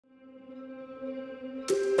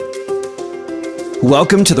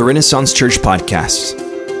Welcome to the Renaissance Church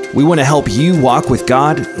Podcast. We want to help you walk with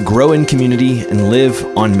God, grow in community, and live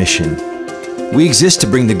on mission. We exist to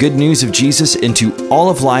bring the good news of Jesus into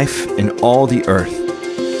all of life and all the earth.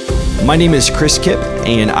 My name is Chris Kipp,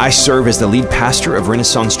 and I serve as the lead pastor of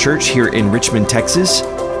Renaissance Church here in Richmond, Texas.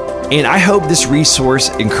 And I hope this resource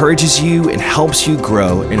encourages you and helps you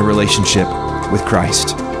grow in a relationship with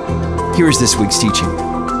Christ. Here is this week's teaching.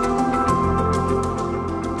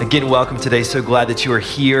 Again, welcome today. So glad that you are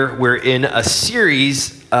here. We're in a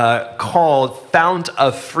series called Fount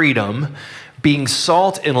of Freedom, being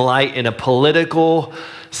salt and light in a political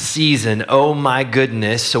season. Oh my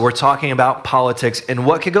goodness. So we're talking about politics and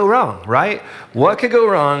what could go wrong, right? What could go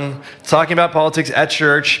wrong talking about politics at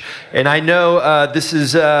church? And I know this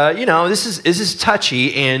is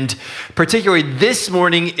touchy, and particularly this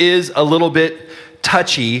morning is a little bit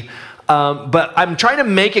touchy. But I'm trying to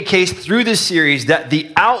make a case through this series that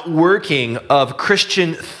the outworking of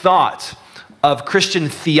Christian thought, of Christian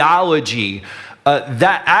theology,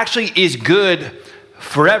 that actually is good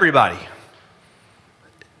for everybody.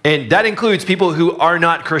 And that includes people who are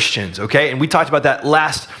not Christians, okay? And we talked about that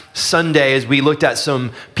last Sunday as we looked at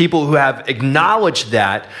some people who have acknowledged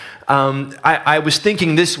that. I was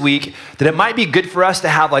thinking this week that it might be good for us to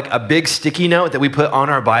have like a big sticky note that we put on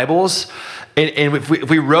our Bibles. And if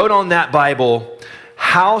we wrote on that Bible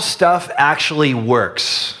how stuff actually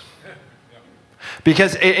works.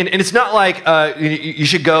 Because, and it's not like you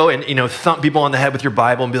should go and, thump people on the head with your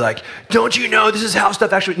Bible and be like, don't you know this is how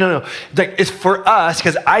stuff actually, no. Like, it's for us,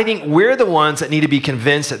 because I think we're the ones that need to be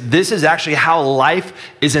convinced that this is actually how life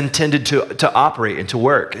is intended to operate and to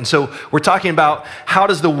work. And so we're talking about how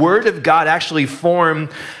does the Word of God actually form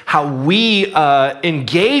how we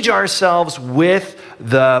engage ourselves with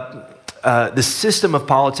the system of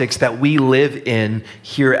politics that we live in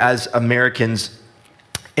here as Americans.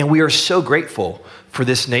 And we are so grateful for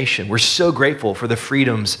this nation. We're so grateful for the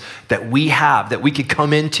freedoms that we have, that we could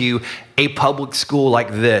come into a public school like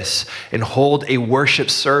this and hold a worship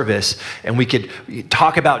service, and we could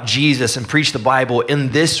talk about Jesus and preach the Bible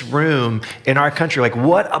in this room in our country. Like,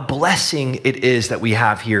 what a blessing it is that we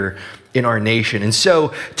have here in our nation. And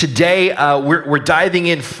so today we're diving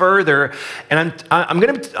in further, and I'm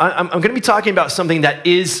gonna be talking about something that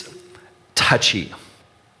is touchy.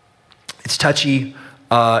 It's touchy.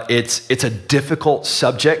 It's a difficult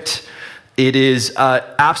subject. It is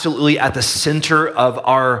absolutely at the center of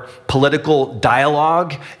our political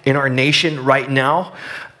dialogue in our nation right now.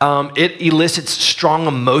 It elicits strong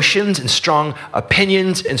emotions and strong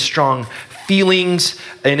opinions and strong feelings,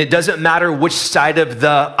 and it doesn't matter which side of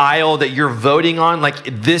the aisle that you're voting on.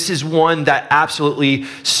 Like, this is one that absolutely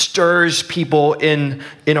stirs people in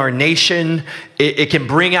our nation. It can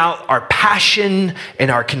bring out our passion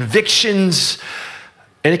and our convictions,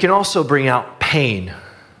 and it can also bring out pain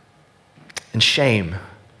and shame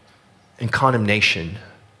and condemnation.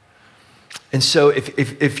 And so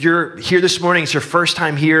if you're here this morning, it's your first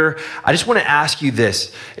time here, I just want to ask you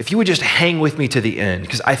this. If you would just hang with me to the end,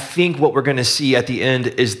 because I think what we're going to see at the end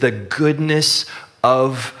is the goodness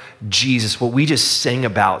of Jesus, what we just sang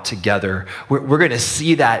about together. We're going to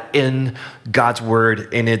see that in God's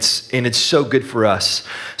word, and it's so good for us.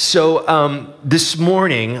 So this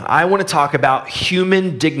morning, I want to talk about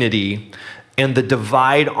human dignity and the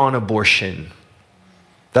divide on abortion.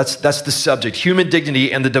 That's the subject, human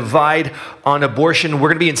dignity and the divide on abortion. We're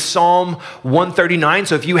going to be in Psalm 139.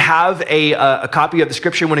 So if you have a copy of the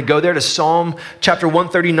scripture, you want to go there to Psalm chapter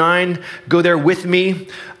 139, go there with me.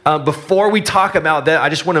 Before we talk about that, I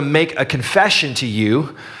just want to make a confession to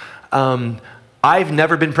you. I've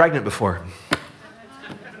never been pregnant before.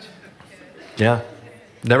 Yeah,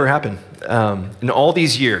 never happened. In all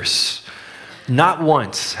these years, not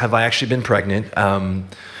once have I actually been pregnant.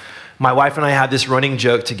 My wife and I have this running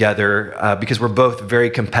joke together because we're both very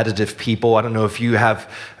competitive people. I don't know if you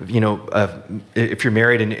have, if you're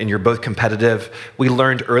married and you're both competitive. We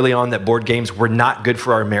learned early on that board games were not good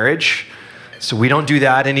for our marriage. So we don't do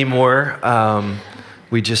that anymore.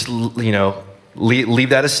 We just, leave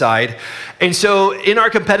that aside. And so in our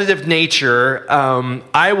competitive nature,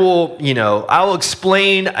 I'll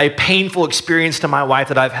explain a painful experience to my wife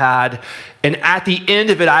that I've had. And at the end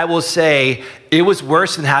of it, I will say, it was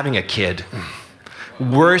worse than having a kid,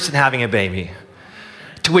 worse than having a baby.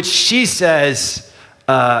 To which she says,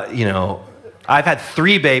 I've had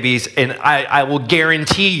 3 babies, and I will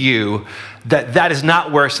guarantee you that is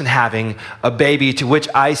not worse than having a baby. To which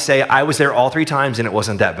I say, I was there all 3 times, and it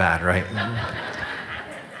wasn't that bad, right?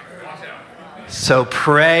 So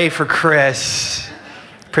pray for Chris.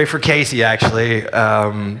 Pray for Casey, actually.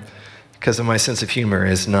 Because of my sense of humor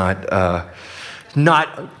is not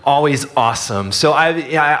not always awesome. So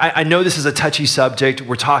I know this is a touchy subject.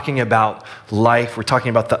 We're talking about life. We're talking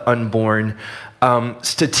about the unborn.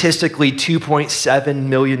 Statistically, 2.7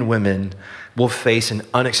 million women will face an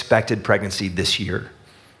unexpected pregnancy this year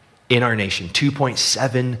in our nation.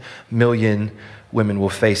 2.7 million women will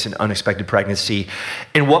face an unexpected pregnancy.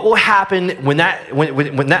 And what will happen when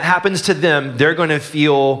that happens to them, they're going to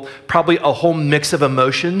feel probably a whole mix of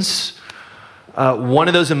emotions. One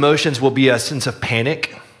of those emotions will be a sense of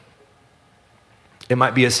panic. It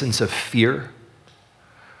might be a sense of fear.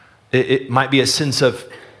 It might be a sense of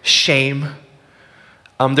shame.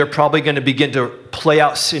 They're probably going to begin to play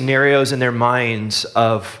out scenarios in their minds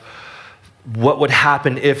of what would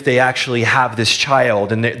happen if they actually have this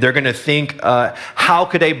child. And they're going to think, how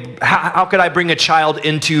could I bring a child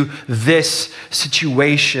into this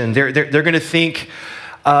situation? They're going to think,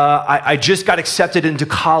 I just got accepted into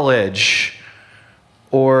college.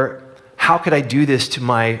 Or how could I do this to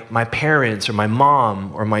my parents or my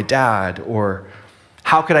mom or my dad? Or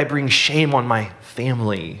how could I bring shame on my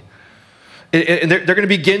family? And they're going to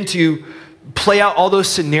begin to play out all those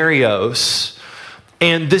scenarios.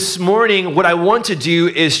 And this morning, what I want to do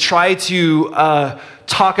is try to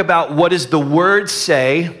talk about what does the Word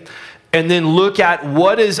say, and then look at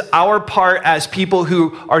what is our part as people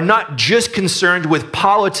who are not just concerned with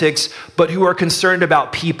politics, but who are concerned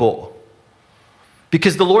about people.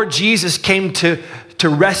 Because the Lord Jesus came to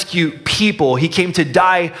rescue people. He came to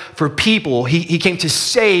die for people. He came to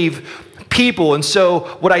save people. And so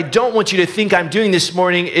what I don't want you to think I'm doing this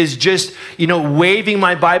morning is just, waving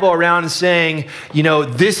my Bible around and saying,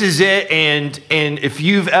 this is it. And if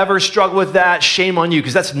you've ever struggled with that, shame on you,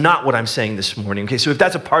 because that's not what I'm saying this morning. Okay, so if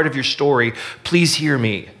that's a part of your story, please hear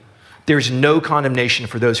me. There's no condemnation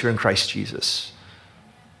for those who are in Christ Jesus.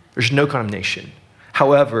 There's no condemnation.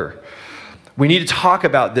 However, we need to talk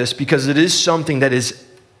about this because it is something that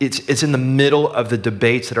it's in the middle of the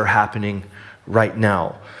debates that are happening right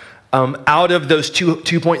now. Out of those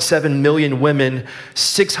 2.7 million women,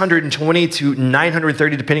 620 to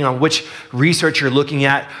 930, depending on which research you're looking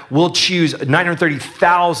at, will choose,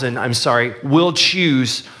 930,000, will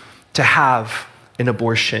choose to have an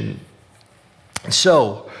abortion.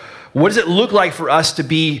 So, what does it look like for us to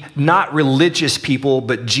be not religious people,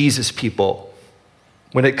 but Jesus people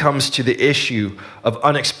when it comes to the issue of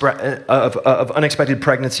unexpected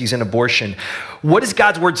pregnancies and abortion? What does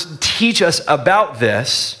God's word teach us about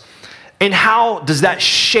this? And how does that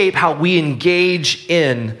shape how we engage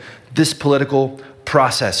in this political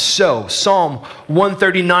process? So, Psalm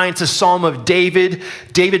 139, it's a psalm of David.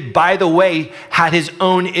 David, by the way, had his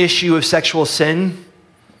own issue of sexual sin.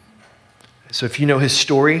 So if you know his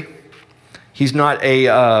story, he's not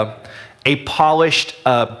a polished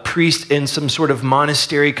priest in some sort of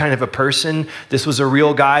monastery kind of a person. This was a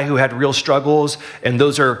real guy who had real struggles, and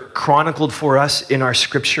those are chronicled for us in our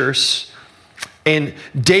scriptures. And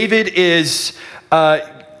David is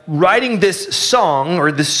writing this song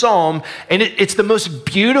or this psalm, and it's the most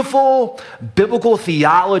beautiful biblical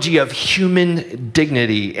theology of human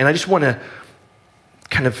dignity. And I just want to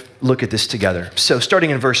kind of look at this together. So starting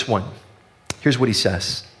in verse 1, here's what he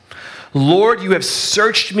says. Lord, you have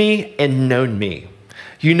searched me and known me.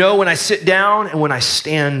 You know when I sit down and when I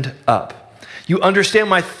stand up. You understand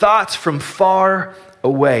my thoughts from far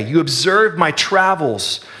away. You observe my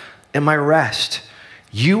travels and my rest.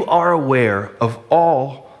 You are aware of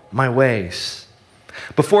all my ways.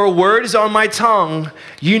 Before a word is on my tongue,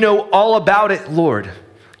 you know all about it, Lord.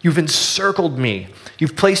 You've encircled me.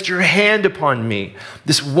 You've placed your hand upon me.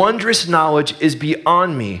 This wondrous knowledge is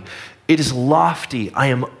beyond me. It is lofty. I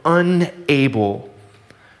am unable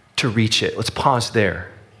to reach it. Let's pause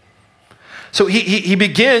there. So he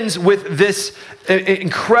begins with this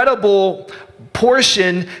incredible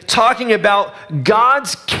portion talking about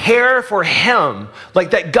God's care for him,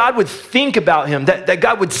 like that God would think about him, that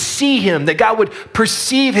God would see him, that God would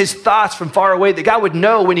perceive his thoughts from far away, that God would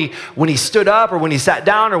know when he stood up or when he sat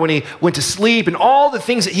down or when he went to sleep, and all the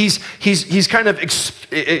things that he's kind of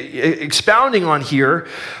expounding on here.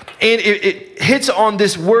 And it hits on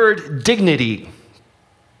this word dignity.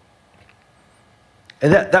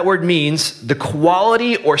 And that word means the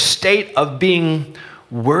quality or state of being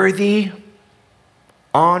worthy,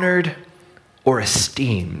 honored, or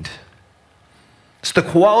esteemed. It's the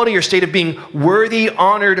quality or state of being worthy,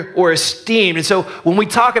 honored, or esteemed. And so when we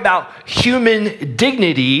talk about human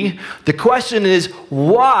dignity, the question is,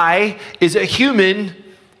 why is a human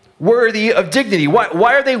worthy of dignity?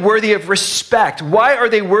 Why are they worthy of respect? Why are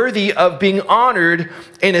they worthy of being honored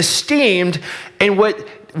and esteemed? And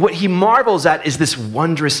what he marvels at is this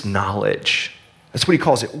wondrous knowledge. That's what he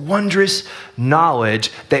calls it. Wondrous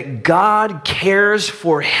knowledge that God cares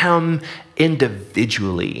for him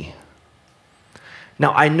individually.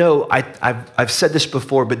 Now, I know I've said this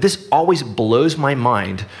before, but this always blows my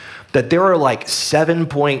mind that there are like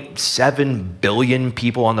 7.7 billion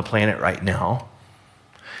people on the planet right now,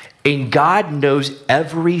 and God knows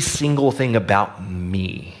every single thing about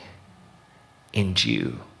me and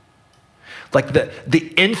you. Like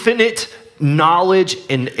the infinite knowledge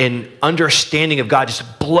and understanding of God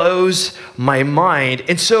just blows my mind.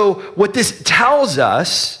 And so what this tells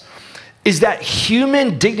us is that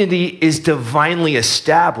human dignity is divinely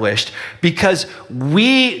established because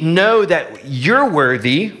we know that you're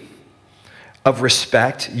worthy of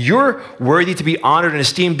respect. You're worthy to be honored and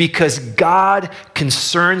esteemed because God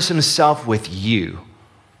concerns himself with you.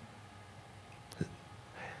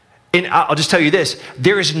 And I'll just tell you this,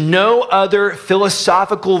 there is no other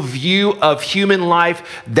philosophical view of human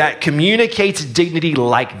life that communicates dignity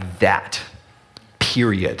like that,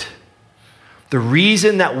 period. The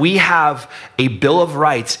reason that we have a Bill of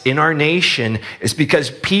Rights in our nation is because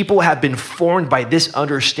people have been formed by this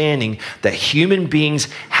understanding that human beings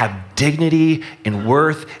have dignity and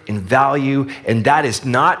worth and value, and that is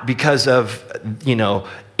not because of,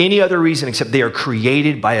 any other reason except they are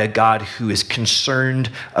created by a God who is concerned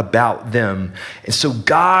about them. And so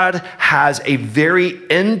God has a very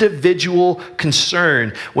individual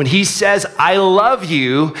concern. When he says, I love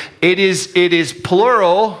you, it is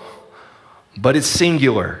plural, but it's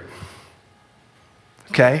singular.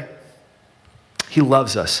 Okay? He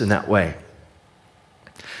loves us in that way.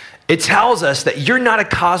 It tells us that you're not a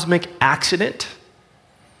cosmic accident.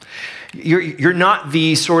 You're not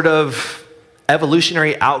the sort of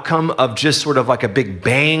evolutionary outcome of just sort of like a big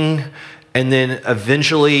bang, and then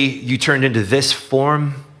eventually you turned into this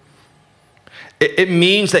form. It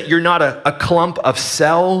means that you're not a clump of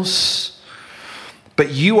cells,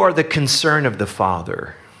 but you are the concern of the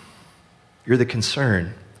Father. You're the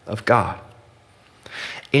concern of God.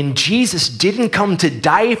 And Jesus didn't come to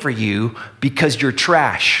die for you because you're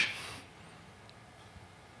trash.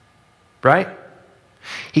 Right?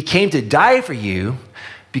 He came to die for you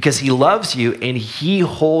because he loves you and he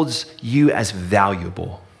holds you as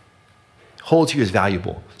valuable. Holds you as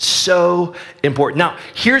valuable. So important. Now,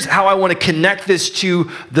 here's how I want to connect this to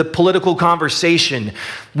the political conversation.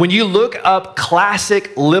 When you look up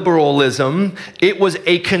classic liberalism, it was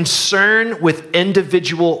a concern with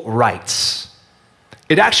individual rights.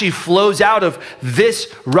 It actually flows out of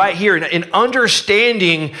this right here, an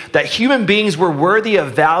understanding that human beings were worthy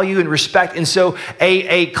of value and respect. And so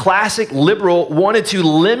a classic liberal wanted to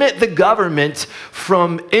limit the government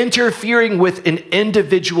from interfering with an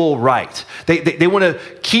individual right. They want to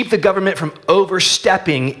keep the government from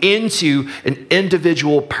overstepping into an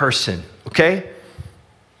individual person, okay?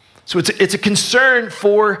 So it's a concern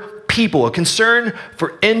for people, a concern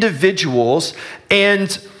for individuals,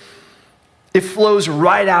 and it flows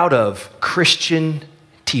right out of Christian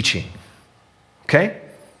teaching, okay?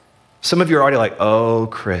 Some of you are already like, oh,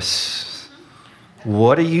 Chris,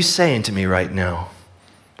 what are you saying to me right now?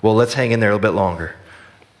 Well, let's hang in there a little bit longer.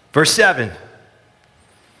 Verse 7,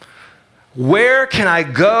 where can I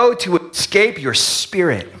go to escape your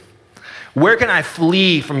spirit? Where can I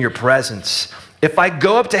flee from your presence? If I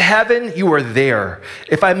go up to heaven, you are there.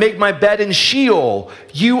 If I make my bed in Sheol,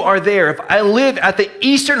 you are there. If I live at the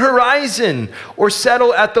eastern horizon or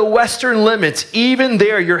settle at the western limits, even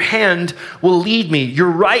there your hand will lead me. Your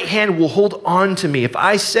right hand will hold on to me. If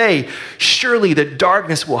I say, surely the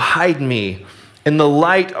darkness will hide me and the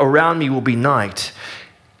light around me will be night,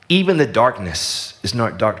 even the darkness is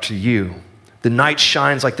not dark to you. The night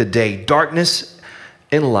shines like the day. Darkness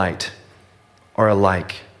and light are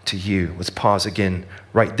alike to you. Let's pause again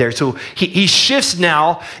right there. So he shifts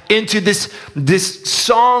now into this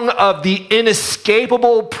song of the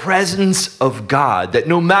inescapable presence of God, that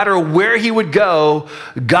no matter where he would go,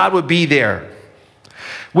 God would be there,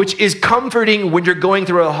 which is comforting when you're going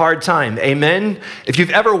through a hard time. Amen? If you've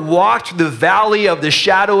ever walked through the valley of the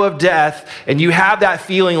shadow of death and you have that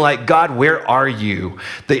feeling like, God, where are you?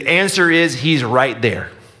 The answer is he's right there.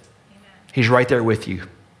 He's right there with you.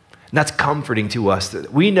 And that's comforting to us,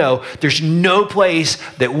 that we know there's no place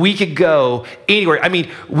that we could go anywhere. I mean,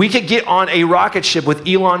 we could get on a rocket ship with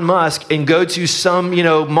Elon Musk and go to some,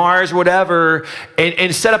 Mars, whatever,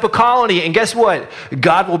 and set up a colony. And guess what?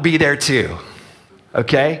 God will be there too.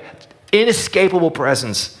 Okay? Inescapable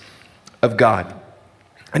presence of God.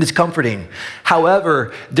 And it's comforting.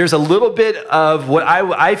 However, there's a little bit of what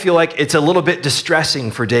I feel like it's a little bit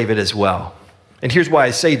distressing for David as well. And here's why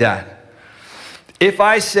I say that. If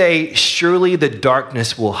I say, surely the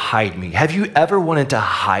darkness will hide me. Have you ever wanted to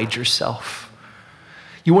hide yourself?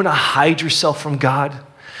 You want to hide yourself from God?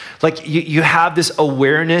 Like you have this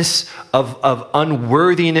awareness of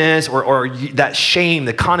unworthiness or that shame,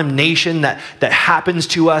 the condemnation that happens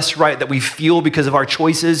to us, right? That we feel because of our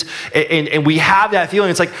choices. And we have that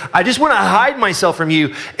feeling. It's like, I just want to hide myself from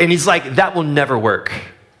you. And he's like, that will never work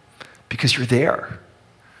because you're there.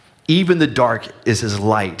 Even the dark is as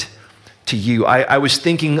light to you. I was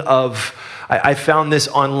thinking of, I found this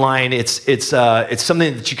online. It's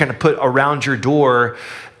something that you kind of put around your door.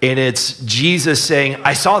 And it's Jesus saying,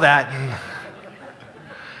 I saw that.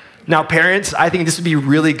 Now, parents, I think this would be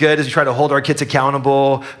really good as we try to hold our kids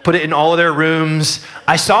accountable, put it in all of their rooms.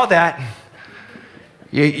 I saw that.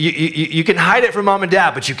 You can hide it from mom and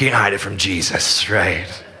dad, but you can't hide it from Jesus,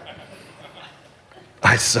 right?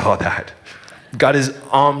 I saw that. God is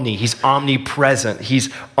he's omnipresent, he's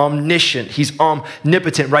omniscient, he's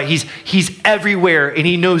omnipotent, right? He's everywhere and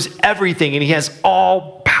he knows everything and he has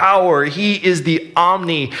all power. He is the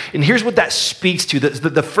omni. And here's what that speaks to.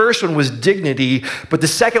 The first one was dignity, but the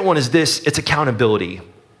second one is this, it's accountability.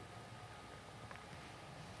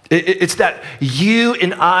 It's that you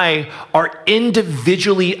and I are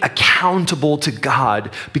individually accountable to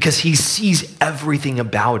God because he sees everything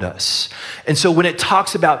about us. And so when it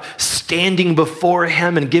talks about standing before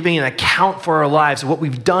him and giving an account for our lives, what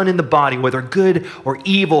we've done in the body, whether good or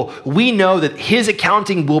evil, we know that his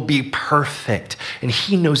accounting will be perfect and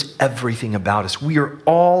he knows everything about us. We are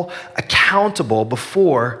all accountable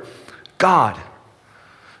before God.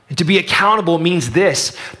 And to be accountable means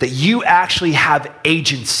this, that you actually have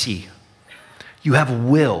agency, you have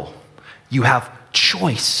will, you have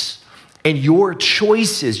choice. And your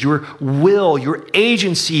choices, your will, your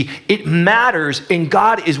agency, it matters. And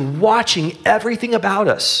God is watching everything about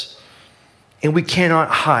us. And we cannot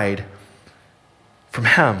hide from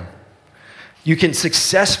him. You can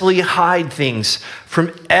successfully hide things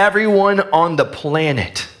from everyone on the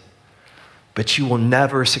planet, but you will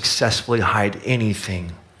never successfully hide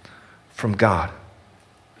anything from God.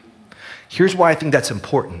 Here's why I think that's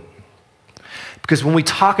important. Because when we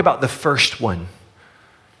talk about the first one,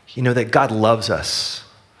 you know that God loves us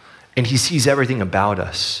and he sees everything about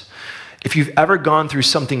us. If you've ever gone through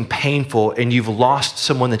something painful and you've lost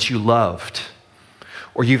someone that you loved,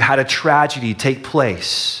 or you've had a tragedy take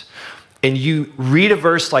place, and you read a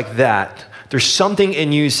verse like that, there's something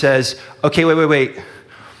in you says, okay, wait.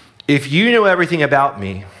 If you know everything about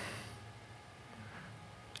me,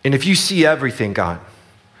 and if you see everything, God,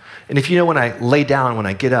 and if you know when I lay down, when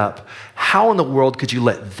I get up, how in the world could you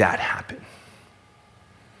let that happen?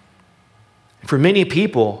 For many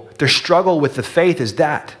people, their struggle with the faith is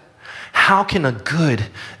that. How can a good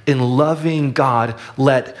and loving God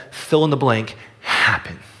let fill in the blank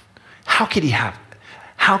happen? How could he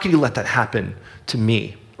let that happen to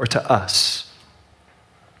me or to us?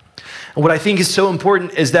 And what I think is so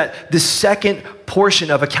important is that the second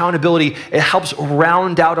portion of accountability, it helps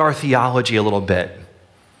round out our theology a little bit.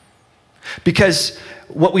 Because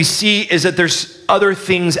what we see is that there's other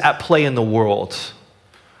things at play in the world.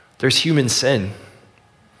 There's human sin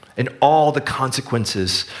and all the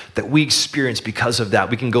consequences that we experience because of that.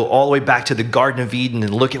 We can go all the way back to the Garden of Eden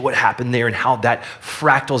and look at what happened there and how that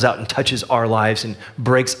fractals out and touches our lives and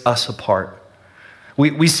breaks us apart.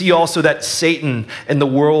 We see also that Satan and the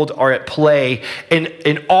world are at play,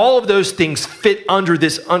 and all of those things fit under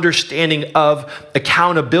this understanding of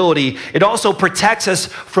accountability. It also protects us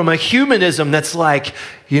from a humanism that's like,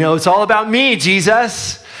 it's all about me,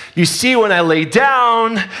 Jesus. You see when I lay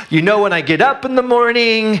down, you know when I get up in the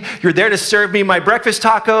morning, you're there to serve me my breakfast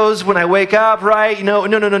tacos when I wake up, right? No,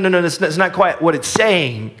 that's not quite what it's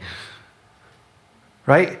saying,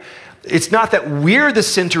 right? It's not that we're the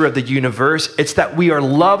center of the universe, it's that we are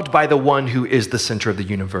loved by the one who is the center of the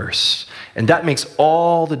universe. And that makes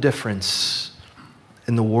all the difference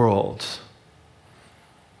in the world.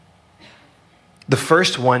 The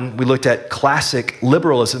first one, we looked at classic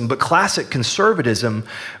liberalism, but classic conservatism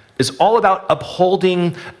is all about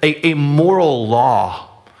upholding a moral law.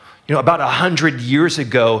 About 100 years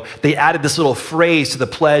ago, they added this little phrase to the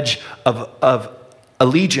Pledge of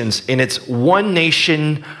Allegiance, and it's one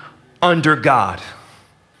nation under God,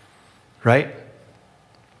 right?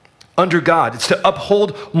 Under God. It's to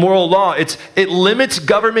uphold moral law. It limits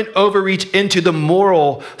government overreach into the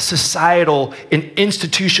moral, societal, and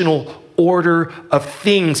institutional order of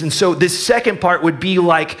things. And so this second part would be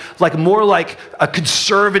like more like a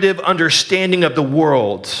conservative understanding of the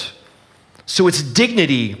world. So it's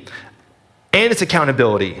dignity and it's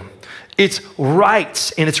accountability. It's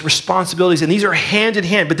rights and it's responsibilities, and these are hand in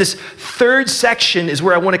hand. But this third section is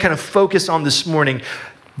where I want to kind of focus on this morning.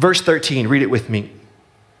 Verse 13, read it with me.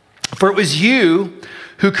 For it was you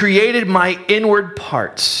who created my inward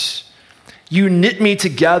parts. You knit me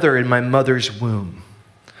together in my mother's womb.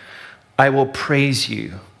 I will praise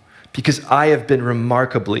you because I have been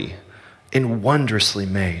remarkably and wondrously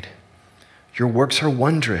made. Your works are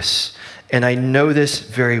wondrous, and I know this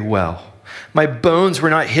very well. My bones were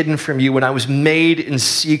not hidden from you when I was made in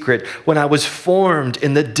secret, when I was formed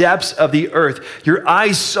in the depths of the earth. Your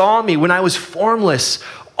eyes saw me when I was formless.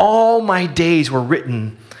 All my days were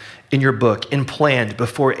written in your book and planned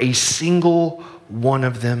before a single one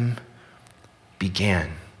of them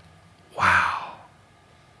began. Wow.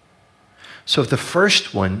 So if the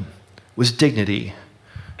first one was dignity,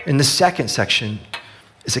 and the second section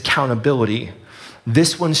is accountability,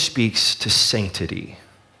 this one speaks to sanctity.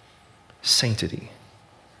 Sanctity.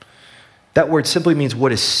 That word simply means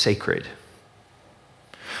what is sacred.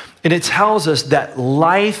 And it tells us that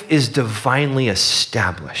life is divinely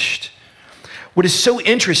established. What is so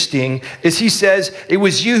interesting is he says, it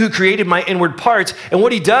was you who created my inward parts. And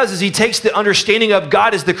what he does is he takes the understanding of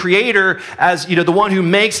God as the creator, as the one who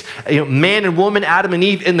makes man and woman, Adam and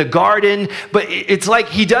Eve in the garden. But it's like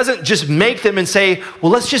he doesn't just make them and say, well,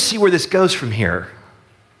 let's just see where this goes from here.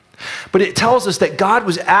 But it tells us that God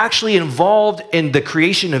was actually involved in the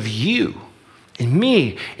creation of you and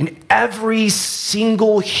me and every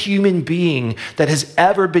single human being that has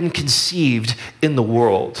ever been conceived in the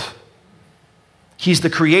world. He's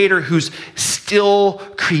the creator who's still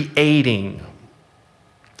creating.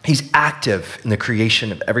 He's active in the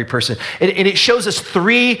creation of every person. And it shows us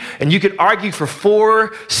 3, and you could argue for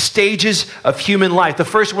 4 stages of human life. The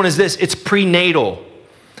first one is this: it's prenatal.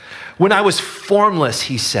 When I was formless,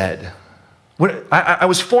 he said. When I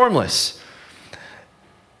was formless.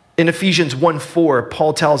 In Ephesians 1:4,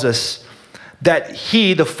 Paul tells us that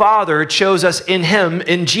he, the Father, chose us in him,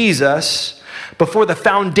 in Jesus, before the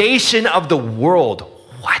foundation of the world.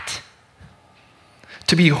 What?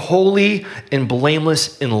 To be holy and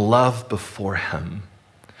blameless in love before him.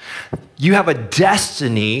 You have a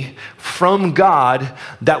destiny from God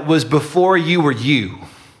that was before you were you.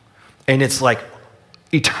 And it's like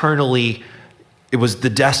eternally, it was the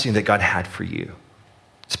destiny that God had for you.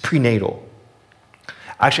 It's prenatal.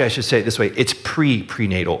 Actually, I should say it this way. It's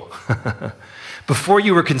prenatal. Before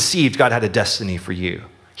you were conceived, God had a destiny for you.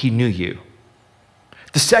 He knew you.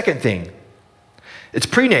 The second thing, it's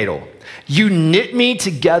prenatal. You knit me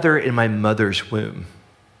together in my mother's womb.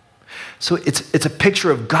 So it's a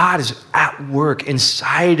picture of God is at work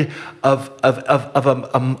inside of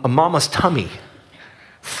a mama's tummy,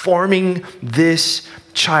 forming this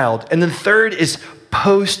child. And then third is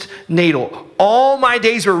postnatal. All my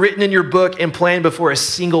days were written in your book and planned before a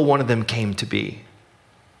single one of them came to be.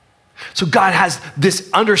 So God has this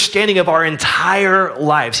understanding of our entire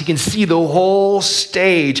lives. He can see the whole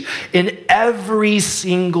stage, and every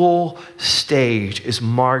single stage is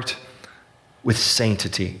marked with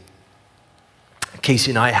sanctity. Casey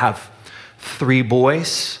and I have 3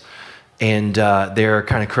 boys, and they're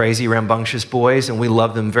kind of crazy, rambunctious boys, and we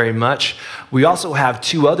love them very much. We also have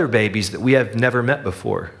 2 other babies that we have never met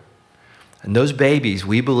before. And those babies,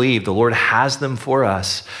 we believe the Lord has them for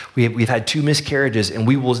us. We've had 2 miscarriages, and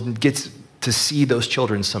we will get to see those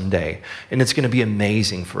children someday. And it's going to be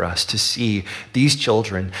amazing for us to see these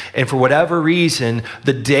children. And for whatever reason,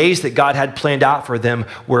 the days that God had planned out for them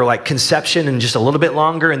were like conception and just a little bit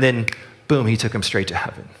longer, and then boom, he took them straight to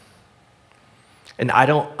heaven. And I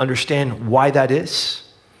don't understand why that is.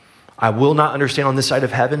 I will not understand on this side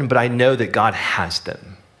of heaven, but I know that God has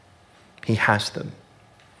them. He has them.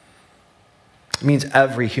 It means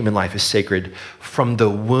every human life is sacred from the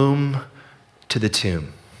womb to the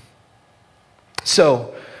tomb.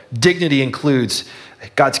 So, dignity includes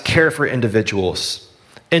God's care for individuals,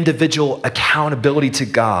 individual accountability to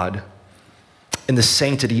God, and the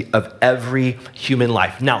sanctity of every human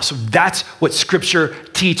life. Now, so that's what Scripture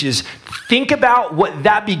teaches. Think about what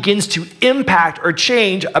that begins to impact or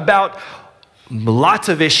change about lots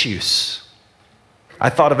of issues. I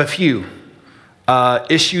thought of a few.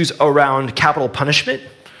 Issues around capital punishment,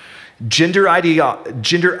 gender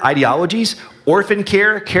ideologies, orphan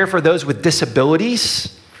care, care for those with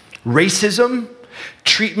disabilities, racism,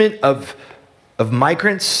 treatment of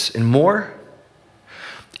migrants, and more.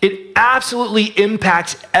 It absolutely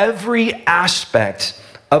impacts every aspect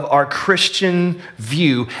of our Christian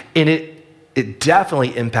view, and it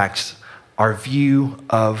definitely impacts our view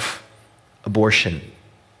of abortion.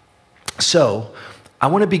 So, I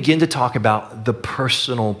want to begin to talk about the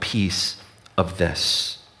personal piece of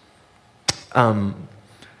this. I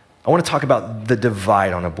want to talk about the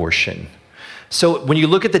divide on abortion. So when you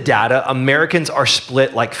look at the data, Americans are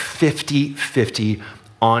split like 50-50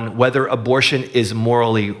 on whether abortion is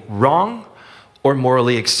morally wrong or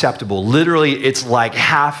morally acceptable. Literally, it's like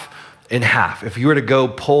half and half. If you were to go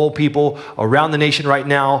poll people around the nation right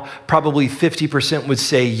now, probably 50% would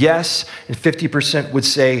say yes and 50% would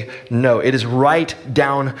say no. It is right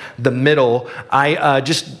down the middle. I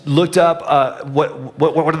just looked up what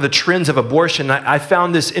are the trends of abortion. I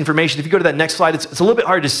found this information. If you go to that next slide, it's a little bit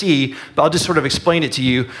hard to see, but I'll just sort of explain it to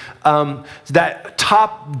you. That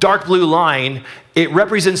top dark blue line, it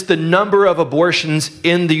represents the number of abortions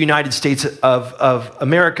in the United States of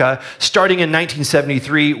America, starting in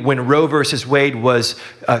 1973 when Roe versus Wade was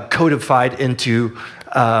codified into,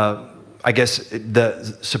 I guess,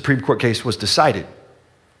 the Supreme Court case was decided.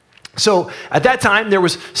 So at that time, there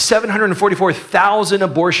was 744,000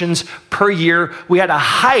 abortions per year. We had a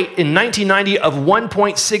height in 1990 of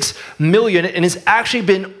 1.6 million, and it's actually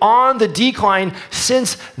been on the decline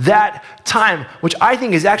since that time, which I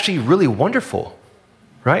think is actually really wonderful.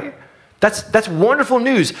 Right? That's wonderful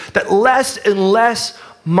news that less and less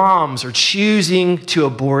moms are choosing to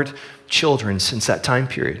abort children since that time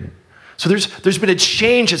period. So there's been a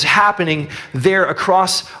change that's happening there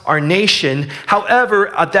across our nation.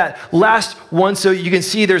 However, at that last one, so you can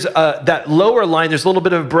see there's that lower line, there's a little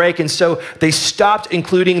bit of a break, and so they stopped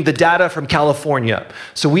including the data from California.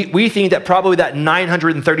 So we think that probably that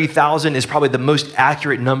 930,000 is probably the most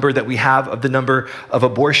accurate number that we have of the number of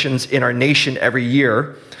abortions in our nation every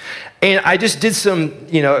year. And I just did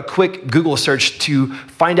a quick Google search to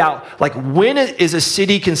find out, like, when is a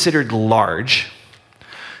city considered large?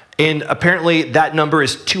 And apparently that number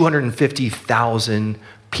is 250,000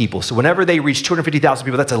 people. So whenever they reach 250,000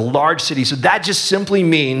 people, that's a large city. So that just simply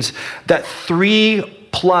means that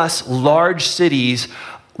 3+ large cities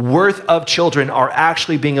worth of children are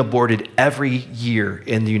actually being aborted every year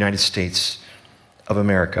in the United States of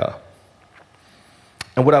America.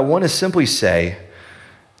 And what I want to simply say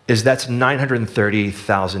is that's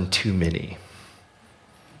 930,000 too many.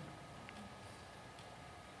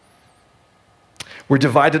 We're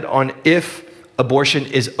divided on if abortion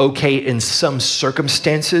is okay in some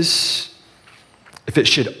circumstances, if it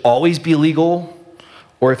should always be legal,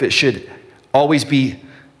 or if it should always be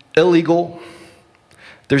illegal.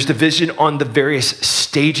 There's division on the various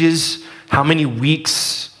stages, how many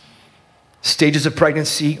weeks, stages of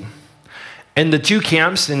pregnancy. And the two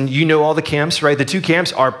camps, and you know all the camps, right? The two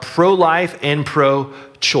camps are pro-life and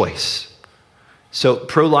pro-choice. So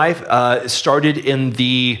pro-life started in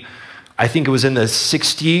I think it was in the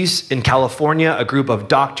 60s in California. A group of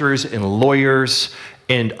doctors and lawyers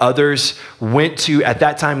and others went to, at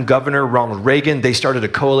that time, Governor Ronald Reagan. They started a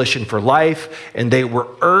coalition for life, and they were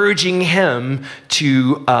urging him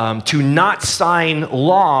to not sign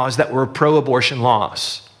laws that were pro-abortion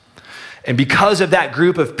laws. And because of that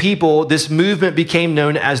group of people, this movement became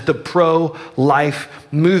known as the pro-life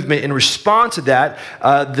movement. In response to that,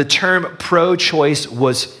 the term pro-choice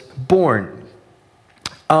was born.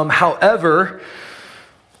 However,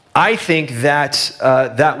 I think that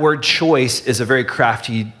that word choice is a very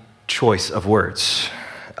crafty choice of words.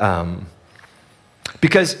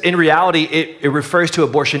 Because in reality, it refers to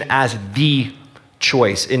abortion as the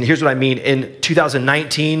choice. And here's what I mean. In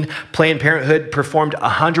 2019, Planned Parenthood performed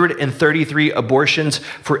 133 abortions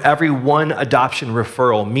for every one adoption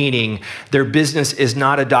referral, meaning their business is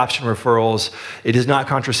not adoption referrals, it is not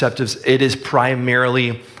contraceptives, it is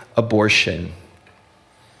primarily abortion.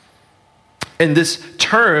 And this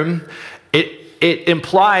term, it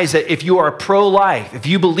implies that if you are pro-life, if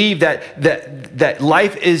you believe that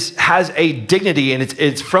life has a dignity and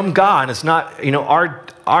it's from God, it's not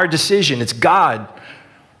our decision, it's God.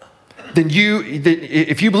 Then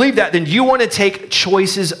if you believe that, then you want to take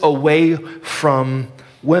choices away from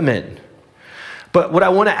women. But what I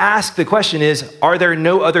want to ask the question is, are there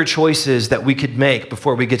no other choices that we could make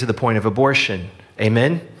before we get to the point of abortion?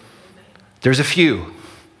 Amen? There's a few.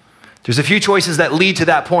 There's a few choices that lead to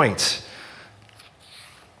that point.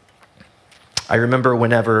 I remember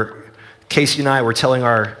whenever Casey and I were telling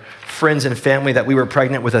our friends and family that we were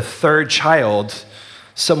pregnant with a third child,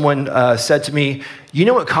 someone said to me, "You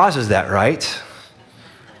know what causes that, right?"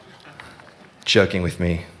 Joking with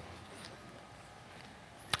me.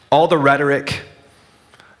 All the rhetoric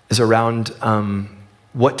is around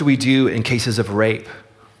what do we do in cases of rape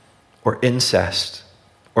or incest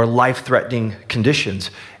or life-threatening conditions.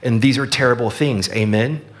 And these are terrible things,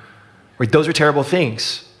 amen? Right? Those are terrible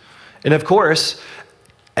things. And of course,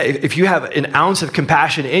 if you have an ounce of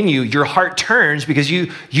compassion in you, your heart turns because you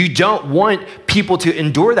don't want people to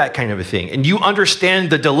endure that kind of a thing. And you understand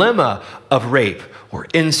the dilemma of rape or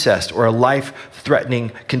incest or a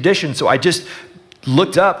life-threatening condition. So I just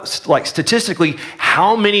looked up, like statistically,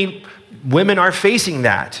 how many women are facing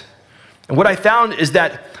that. And what I found is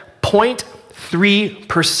that 0.3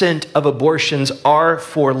 3% of abortions are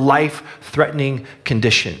for life-threatening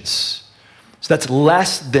conditions. So that's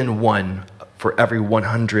less than 1 for every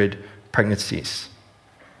 100 pregnancies.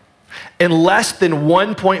 And less than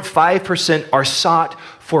 1.5% are sought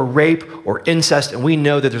for rape or incest, and we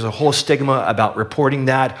know that there's a whole stigma about reporting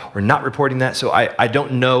that or not reporting that, so I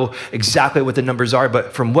don't know exactly what the numbers are,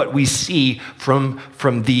 but from what we see from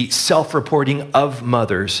the self-reporting of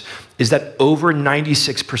mothers is that over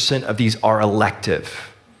 96% of these are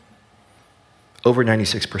elective. Over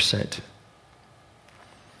 96%.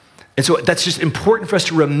 And so that's just important for us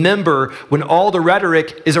to remember when all the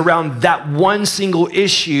rhetoric is around that one single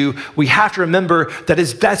issue. We have to remember that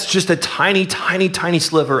that's just a tiny, tiny, tiny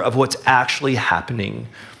sliver of what's actually happening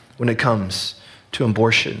when it comes to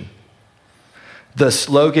abortion. The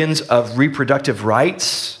slogans of reproductive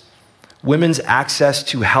rights, women's access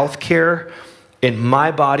to health care, and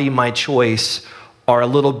my body, my choice are a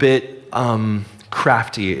little bit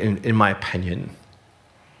crafty in my opinion.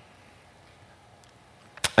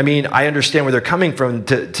 I mean, I understand where they're coming from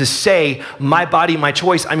to say, my body, my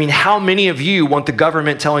choice. I mean, how many of you want the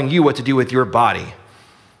government telling you what to do with your body?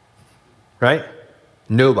 Right?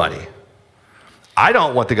 Nobody. I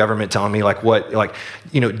don't want the government telling me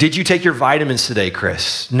did you take your vitamins today,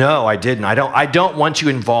 Chris? No, I didn't. I don't want you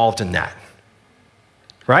involved in that.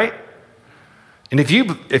 Right? And if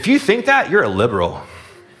you think that, you're a liberal. All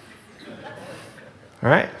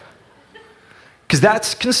right? Because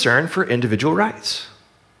that's concern for individual rights.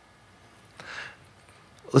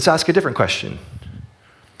 Let's ask a different question.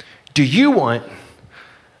 Do you want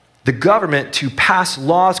the government to pass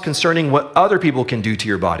laws concerning what other people can do to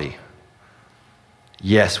your body?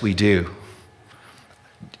 Yes, we do.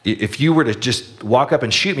 If you were to just walk up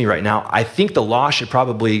and shoot me right now, I think the law should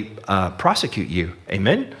probably prosecute you.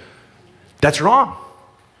 Amen? That's wrong.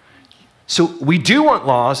 So we do want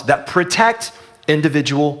laws that protect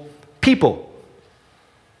individual people.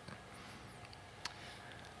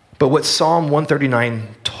 But what Psalm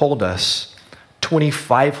 139 told us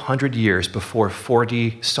 2,500 years before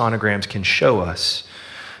 40 sonograms can show us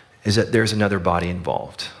is that there's another body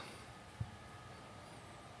involved.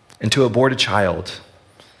 And to abort a child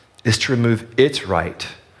is to remove its right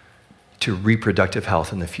to reproductive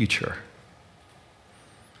health in the future.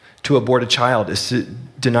 To abort a child is to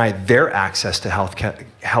deny their access to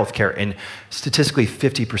health care, and statistically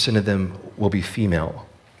 50% of them will be female.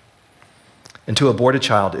 And to abort a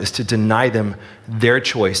child is to deny them their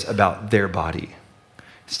choice about their body.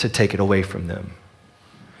 It's to take it away from them.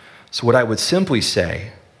 So what I would simply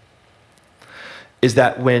say is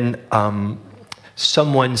that when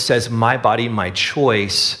someone says, my body, my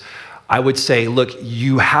choice, I would say, look,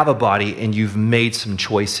 you have a body and you've made some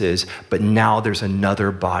choices, but now there's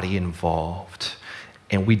another body involved.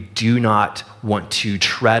 And we do not want to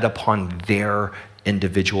tread upon their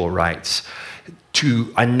individual rights.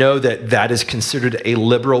 I know that is considered a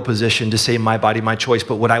liberal position to say my body, my choice,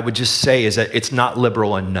 but what I would just say is that it's not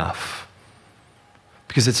liberal enough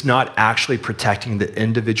because it's not actually protecting the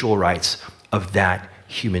individual rights of that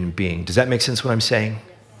human being. Does that make sense what I'm saying?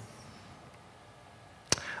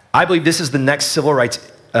 I believe this is the next civil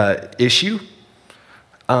rights issue.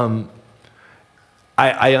 I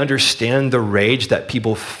understand the rage that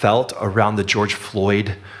people felt around the George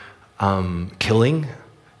Floyd killing,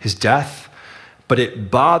 his death. But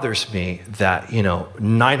it bothers me that,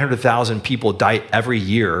 900,000 people die every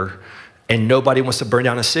year and nobody wants to burn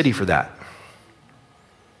down a city for that.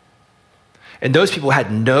 And those people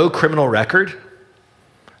had no criminal record.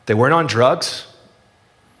 They weren't on drugs.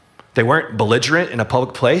 They weren't belligerent in a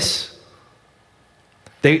public place.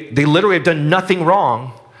 They literally have done nothing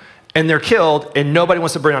wrong and they're killed and nobody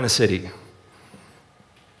wants to burn down a city.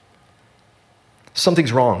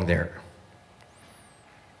 Something's wrong there.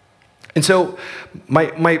 And so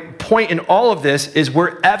my point in all of this is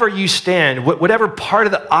wherever you stand, whatever part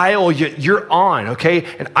of the aisle you're on, okay?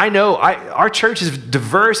 And I know our church is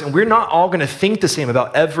diverse and we're not all gonna think the same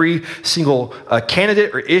about every single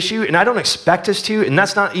candidate or issue, and I don't expect us to, and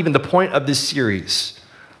that's not even the point of this series.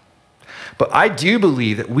 But I do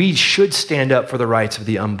believe that we should stand up for the rights of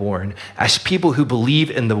the unborn as people who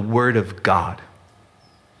believe in the Word of God.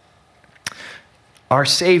 Our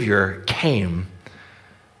Savior came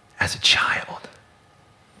as a child,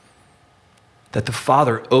 that the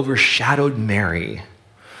Father overshadowed Mary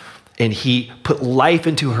and he put life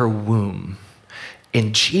into her womb.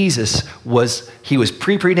 And Jesus was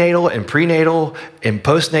prenatal and prenatal and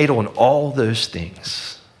postnatal and all those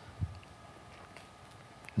things.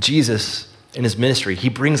 Jesus, in his ministry, he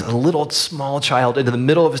brings a little small child into the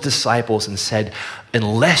middle of his disciples and said,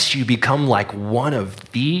 unless you become like one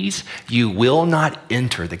of these, you will not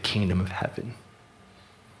enter the kingdom of heaven.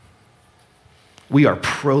 We are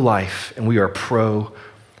pro-life and we are pro-child.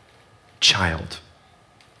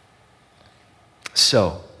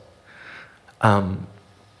 So,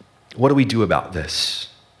 what do we do about this?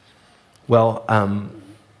 Well,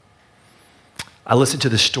 I listened to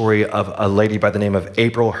the story of a lady by the name of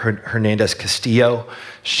April Hernandez Castillo.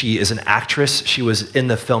 She is an actress. She was in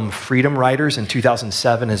the film Freedom Riders in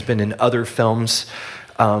 2007, has been in other films.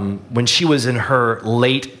 When she was in her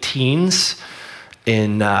late teens,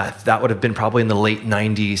 that would have been probably in the late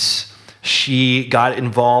 90s, she got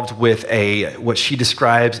involved with what she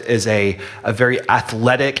describes as a very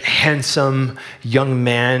athletic, handsome young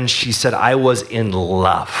man. She said, I was in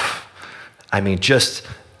love. I mean, just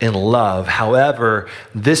in love. However,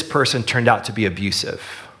 this person turned out to be abusive.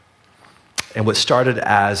 And what started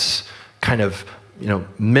as kind of,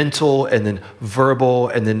 mental and then verbal,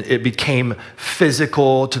 and then it became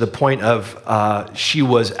physical to the point of she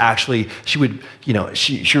remembers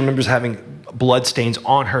having blood stains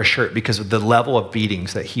on her shirt because of the level of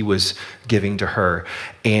beatings that he was giving to her.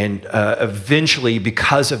 And eventually,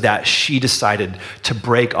 because of that, she decided to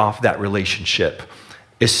break off that relationship.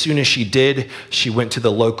 As soon as she did, she went to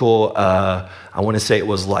the local, I want to say it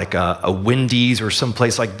was like a Wendy's or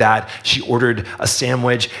someplace like that. She ordered a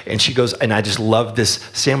sandwich and she goes, and I just love this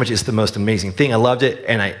sandwich. It's the most amazing thing. I loved it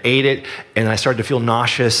and I ate it and I started to feel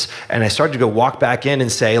nauseous and I started to go walk back in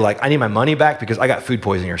and say, I need my money back because I got food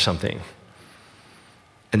poisoning or something.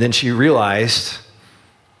 And then she realized,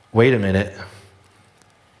 wait a minute,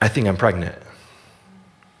 I think I'm pregnant.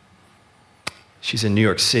 She's in New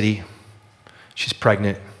York City. She's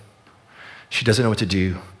pregnant. She doesn't know what to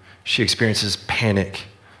do. She experiences panic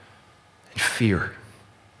and fear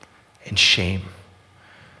and shame.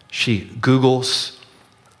 She Googles,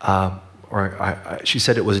 she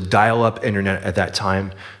said it was dial-up internet at that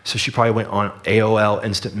time, so she probably went on AOL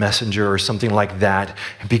Instant Messenger or something like that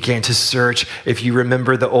and began to search. If you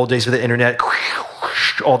remember the old days of the internet,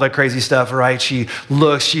 all that crazy stuff, right? She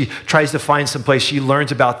looks, she tries to find some place. She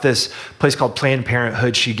learns about this place called Planned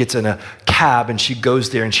Parenthood. She gets in a cab and she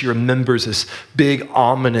goes there and she remembers this big,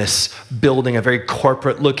 ominous building, a very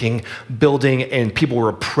corporate-looking building, and people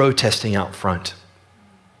were protesting out front.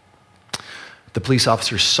 The police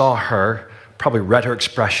officer saw her, probably read her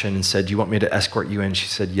expression and said, do you want me to escort you in? She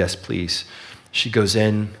said, yes, please. She goes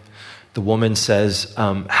in. The woman says,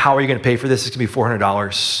 how are you going to pay for this? It's going to be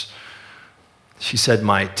 $400. She said,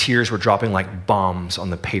 my tears were dropping like bombs on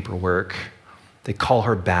the paperwork. They call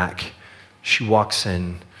her back. She walks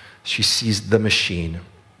in. She sees the machine.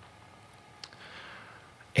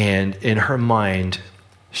 And in her mind,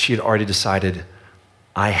 she had already decided,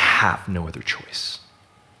 I have no other choice.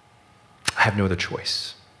 I have no other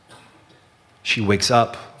choice. She wakes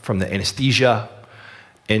up from the anesthesia,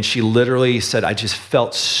 and she literally said, I just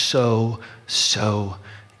felt so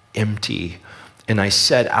empty. And I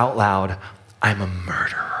said out loud, I'm a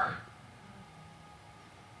murderer.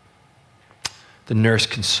 The nurse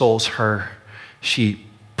consoles her. She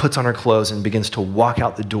puts on her clothes and begins to walk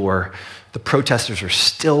out the door. The protesters are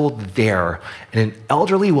still there, and an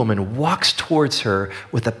elderly woman walks towards her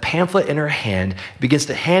with a pamphlet in her hand, begins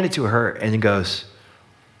to hand it to her, and goes,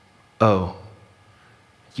 oh,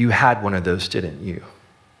 you had one of those, didn't you?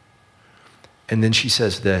 And then she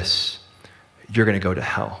says this, you're going to go to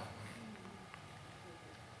hell.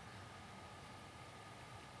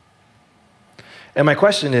 And my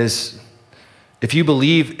question is, if you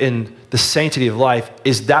believe in the sanctity of life,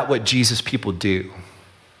 is that what Jesus people do?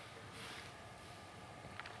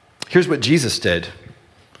 Here's what Jesus did.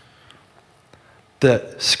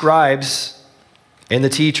 The scribes and the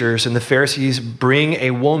teachers and the Pharisees bring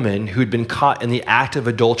a woman who'd been caught in the act of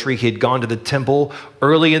adultery. He had gone to the temple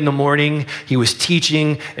early in the morning. He was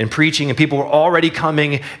teaching and preaching, and people were already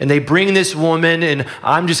coming, and they bring this woman, and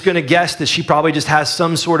I'm just going to guess that she probably just has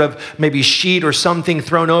some sort of maybe sheet or something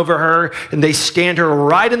thrown over her, and they stand her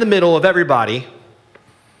right in the middle of everybody.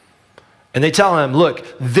 And they tell him, look,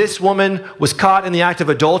 this woman was caught in the act of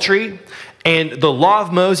adultery, and the law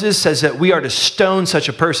of Moses says that we are to stone such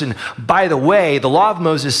a person. By the way, the law of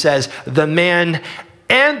Moses says the man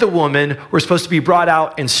and the woman were supposed to be brought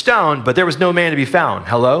out and stoned, but there was no man to be found.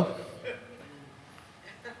 Hello?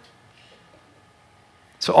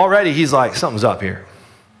 So already he's like, something's up here.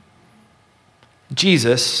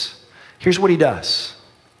 Jesus, here's what he does.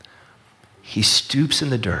 He stoops in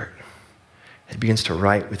the dirt and begins to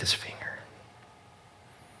write with his finger.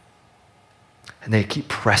 And they keep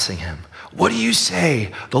pressing him. What do you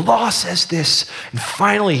say? The law says this. And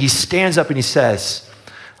finally, he stands up and he says,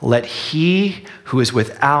 let he who is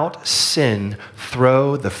without sin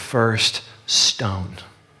throw the first stone.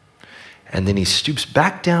 And then he stoops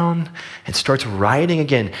back down and starts writing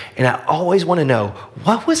again. And I always want to know,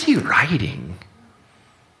 what was he writing?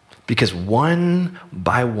 Because one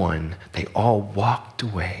by one, they all walked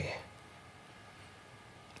away.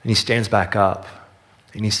 And he stands back up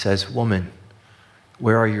and he says, "Woman,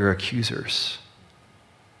 where are your accusers?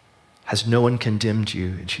 Has no one condemned you?"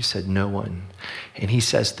 And she said, "No one." And he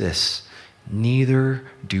says this, "Neither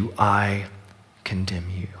do I condemn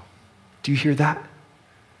you." Do you hear that?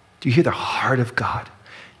 Do you hear the heart of God?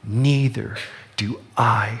 Neither do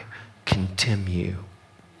I condemn you.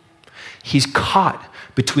 He's caught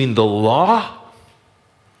between the law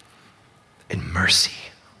and mercy.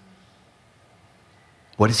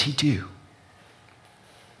 What does he do?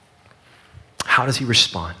 How does he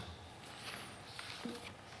respond?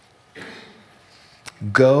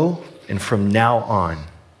 Go, and from now on,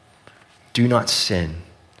 do not sin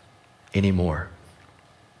anymore.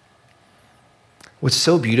 What's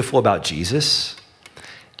so beautiful about Jesus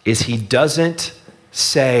is he doesn't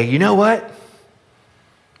say, "You know what?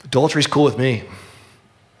 Adultery's cool with me.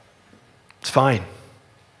 It's fine."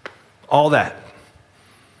 All that.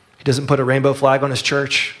 He doesn't put a rainbow flag on his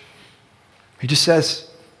church. He just says,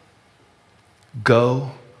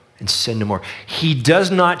 "Go and sin no more." He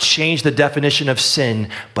does not change the definition of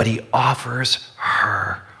sin, but he offers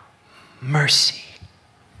her mercy.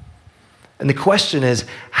 And the question is,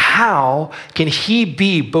 how can he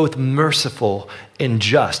be both merciful and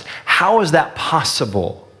just? How is that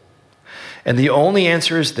possible? And the only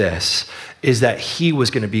answer is this, is that he was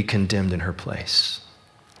going to be condemned in her place.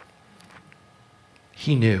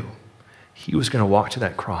 He knew he was going to walk to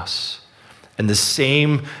that cross. And the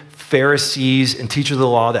same Pharisees and teachers of the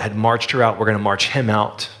law that had marched her out were going to march him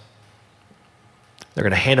out. They're going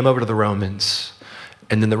to hand him over to the Romans.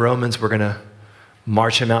 And then the Romans were going to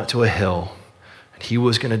march him out to a hill. And he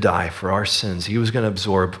was going to die for our sins. He was going to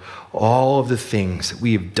absorb all of the things that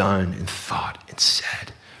we have done and thought and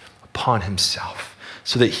said upon himself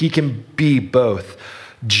so that he can be both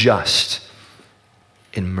just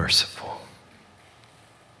and merciful.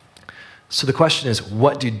 So the question is,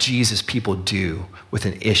 what do Jesus' people do with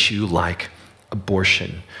an issue like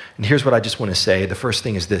abortion? And here's what I just want to say. The first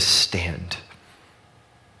thing is this: stand.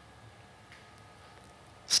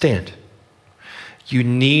 Stand. You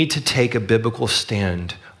need to take a biblical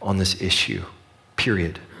stand on this issue,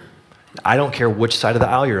 period. I don't care which side of the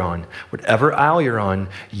aisle you're on. Whatever aisle you're on,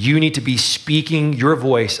 you need to be speaking your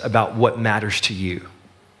voice about what matters to you.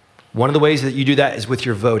 One of the ways that you do that is with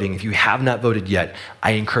your voting. If you have not voted yet,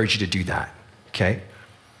 I encourage you to do that, okay?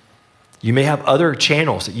 You may have other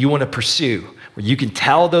channels that you want to pursue where you can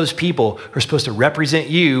tell those people who are supposed to represent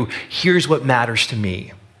you, here's what matters to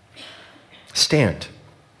me. Stand.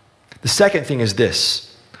 The second thing is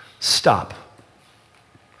this: stop.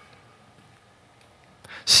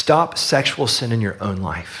 Stop sexual sin in your own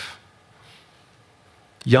life.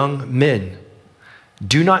 Young men,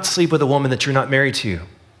 do not sleep with a woman that you're not married to.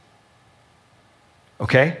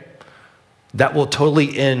 Okay? That will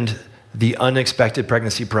totally end the unexpected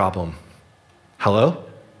pregnancy problem. Hello?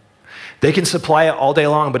 They can supply it all day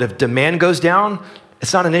long, but if demand goes down,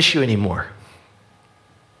 it's not an issue anymore.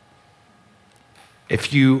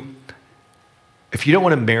 If you don't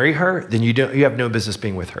want to marry her, then you have no business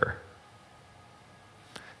being with her.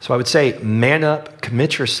 So I would say, man up,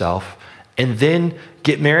 commit yourself, and then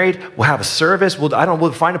get married. We'll have a service.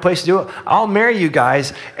 We'll find a place to do it. I'll marry you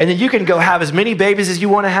guys, and then you can go have as many babies as you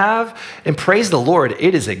want to have. And praise the Lord,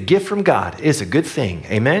 it is a gift from God. It's a good thing.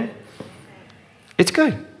 Amen? It's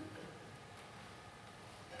good.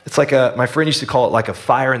 It's like my friend used to call it like a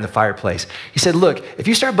fire in the fireplace. He said, look, if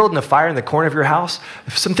you start building a fire in the corner of your house,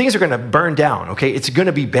 some things are going to burn down, okay? It's going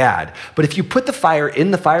to be bad. But if you put the fire in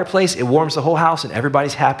the fireplace, it warms the whole house and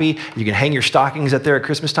everybody's happy. You can hang your stockings up there at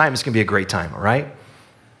Christmas time. It's going to be a great time, all right?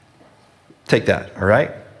 Take that, all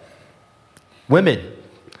right? Women,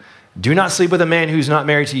 do not sleep with a man who's not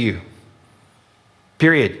married to you.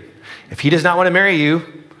 Period. If he does not want to marry you,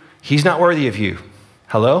 he's not worthy of you.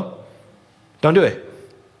 Hello? Don't do it.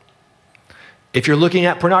 If you're looking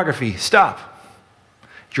at pornography, stop.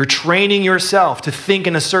 You're training yourself to think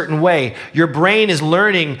in a certain way. Your brain is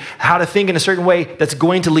learning how to think in a certain way that's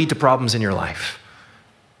going to lead to problems in your life.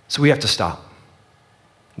 So we have to stop.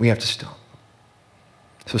 We have to stop.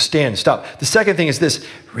 So stand, stop. The second thing is this: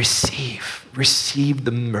 receive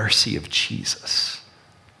the mercy of Jesus.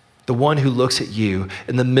 The one who looks at you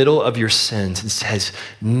in the middle of your sins and says,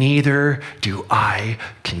 neither do I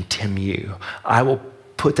condemn you. I will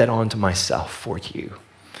put that onto myself for you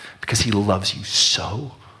because he loves you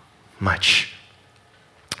so much.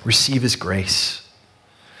 Receive his grace.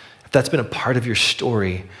 If that's been a part of your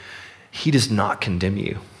story, he does not condemn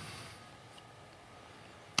you.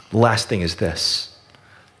 The last thing is this: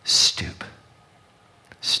 stoop.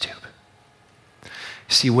 Stoop.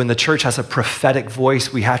 See, when the church has a prophetic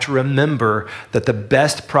voice, we have to remember that the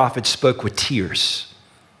best prophets spoke with tears.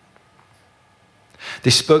 They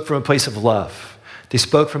spoke from a place of love. They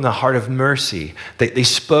spoke from the heart of mercy. They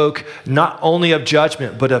spoke not only of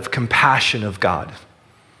judgment, but of compassion of God.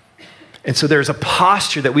 And so there's a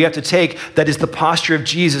posture that we have to take that is the posture of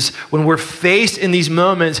Jesus. When we're faced in these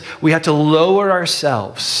moments, we have to lower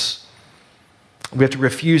ourselves. We have to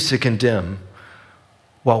refuse to condemn,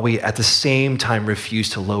 while we at the same time refuse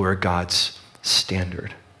to lower God's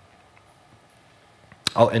standard.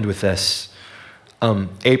 I'll end with this.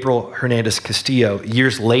 April Hernandez Castillo,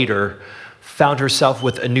 years later, found herself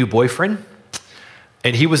with a new boyfriend,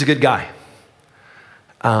 and he was a good guy.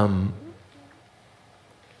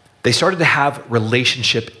 They started to have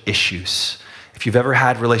relationship issues. If you've ever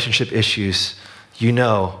had relationship issues, you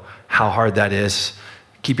know how hard that is.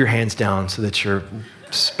 Keep your hands down so that your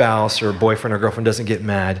spouse or boyfriend or girlfriend doesn't get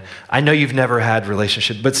mad. I know you've never had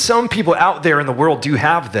relationship, but some people out there in the world do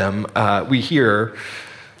have them, we hear.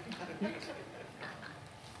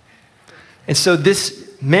 And so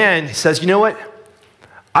this man says, you know what?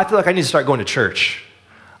 I feel like I need to start going to church.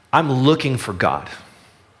 I'm looking for God.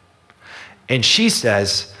 And she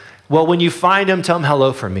says, well, when you find him, tell him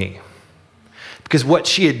hello from me. Because what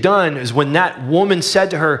she had done is when that woman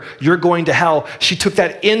said to her, you're going to hell, she took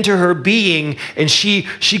that into her being and she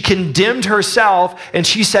condemned herself and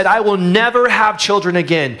she said, I will never have children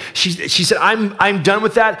again. She said, I'm done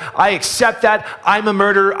with that. I accept that. I'm a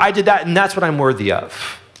murderer. I did that and that's what I'm worthy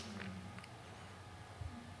of.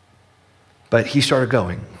 But he started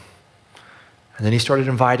going. And then he started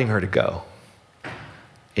inviting her to go.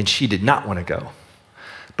 And she did not want to go.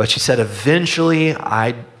 But she said, eventually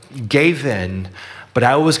I gave in, but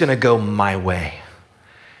I was going to go my way.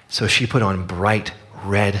 So she put on bright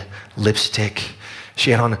red lipstick.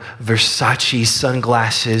 She had on Versace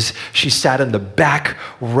sunglasses. She sat in the back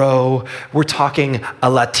row. We're talking a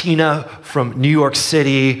Latina from New York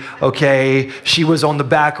City, okay? She was on the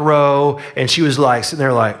back row, and she was like, sitting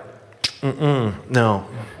there like, no.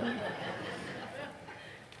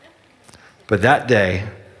 But that day,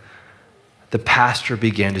 the pastor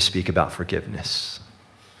began to speak about forgiveness.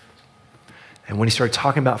 And when he started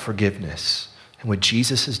talking about forgiveness and what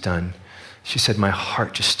Jesus has done, she said, my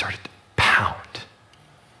heart just started to pound.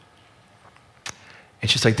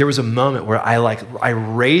 And she's like, there was a moment where I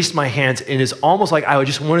raised my hands and it's almost like I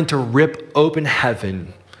just wanted to rip open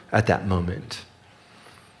heaven at that moment.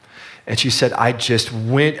 And she said, I just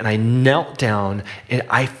went and I knelt down and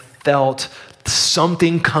I felt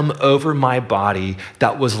something come over my body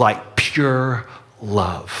that was like pure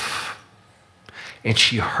love. And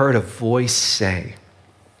she heard a voice say,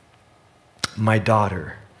 my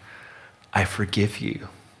daughter, I forgive you.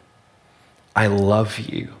 I love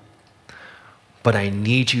you. But I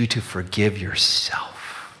need you to forgive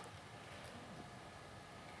yourself.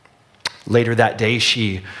 Later that day,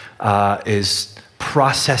 she is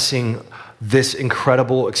processing this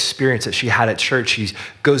incredible experience that she had at church. She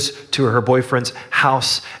goes to her boyfriend's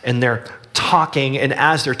house and they're talking, and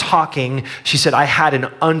as they're talking, she said, I had an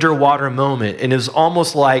underwater moment, and it was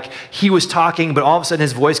almost like he was talking, but all of a sudden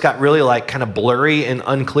his voice got really like kind of blurry and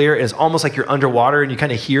unclear. It's almost like you're underwater and you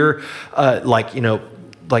kind of hear like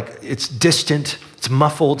it's distant, it's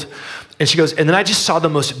muffled. And she goes, and then I just saw the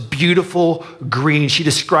most beautiful green. She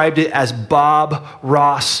described it as Bob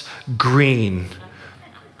Ross green.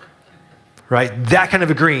 Right? That kind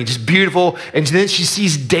of a green, just beautiful. And then she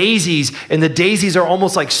sees daisies, and the daisies are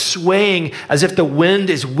almost like swaying as if the wind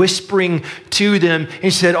is whispering to them.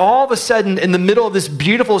 And she said, all of a sudden, in the middle of this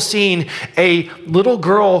beautiful scene, a little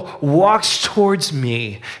girl walks towards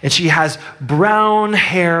me, and she has brown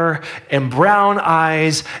hair and brown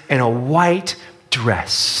eyes and a white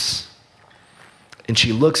dress. And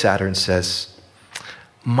she looks at her and says,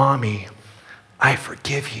 Mommy, I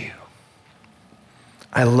forgive you.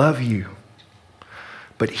 I love you.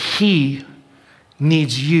 But he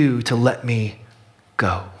needs you to let me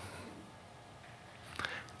go.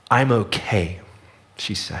 I'm okay,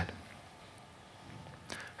 she said.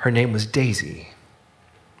 Her name was Daisy.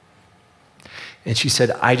 And she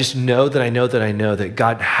said, I just know that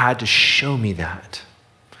God had to show me that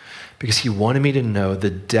because he wanted me to know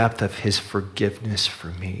the depth of his forgiveness for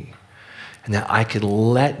me and that I could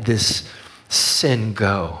let this sin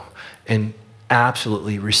go and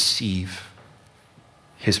absolutely receive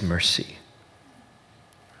his mercy.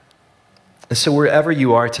 And so wherever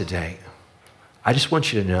you are today, I just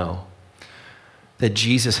want you to know that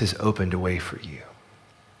Jesus has opened a way for you.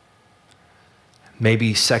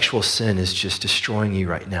 Maybe sexual sin is just destroying you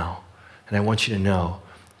right now. And I want you to know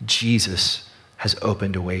Jesus has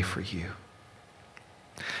opened a way for you.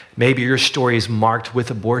 Maybe your story is marked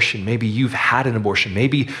with abortion. Maybe you've had an abortion.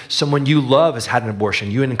 Maybe someone you love has had an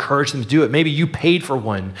abortion. You encourage them to do it. Maybe you paid for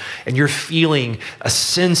one and you're feeling a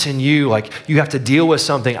sense in you like you have to deal with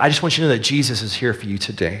something. I just want you to know that Jesus is here for you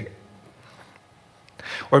today.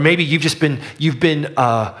 Or maybe you've been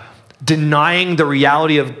denying the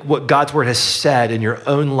reality of what God's word has said in your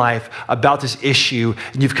own life about this issue,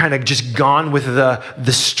 and you've kind of just gone with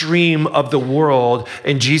the stream of the world,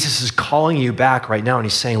 and Jesus is calling you back right now, and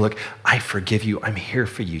he's saying, look, I forgive you. I'm here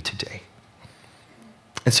for you today.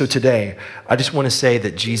 And so today, I just want to say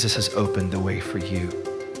that Jesus has opened the way for you.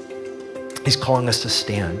 He's calling us to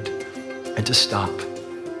stand and to stop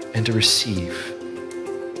and to receive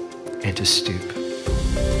and to stoop.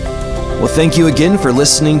 Well, thank you again for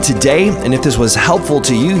listening today. And if this was helpful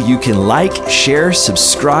to you, you can like, share,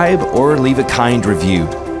 subscribe, or leave a kind review.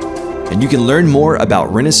 And you can learn more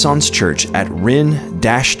about Renaissance Church at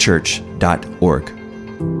ren-church.org.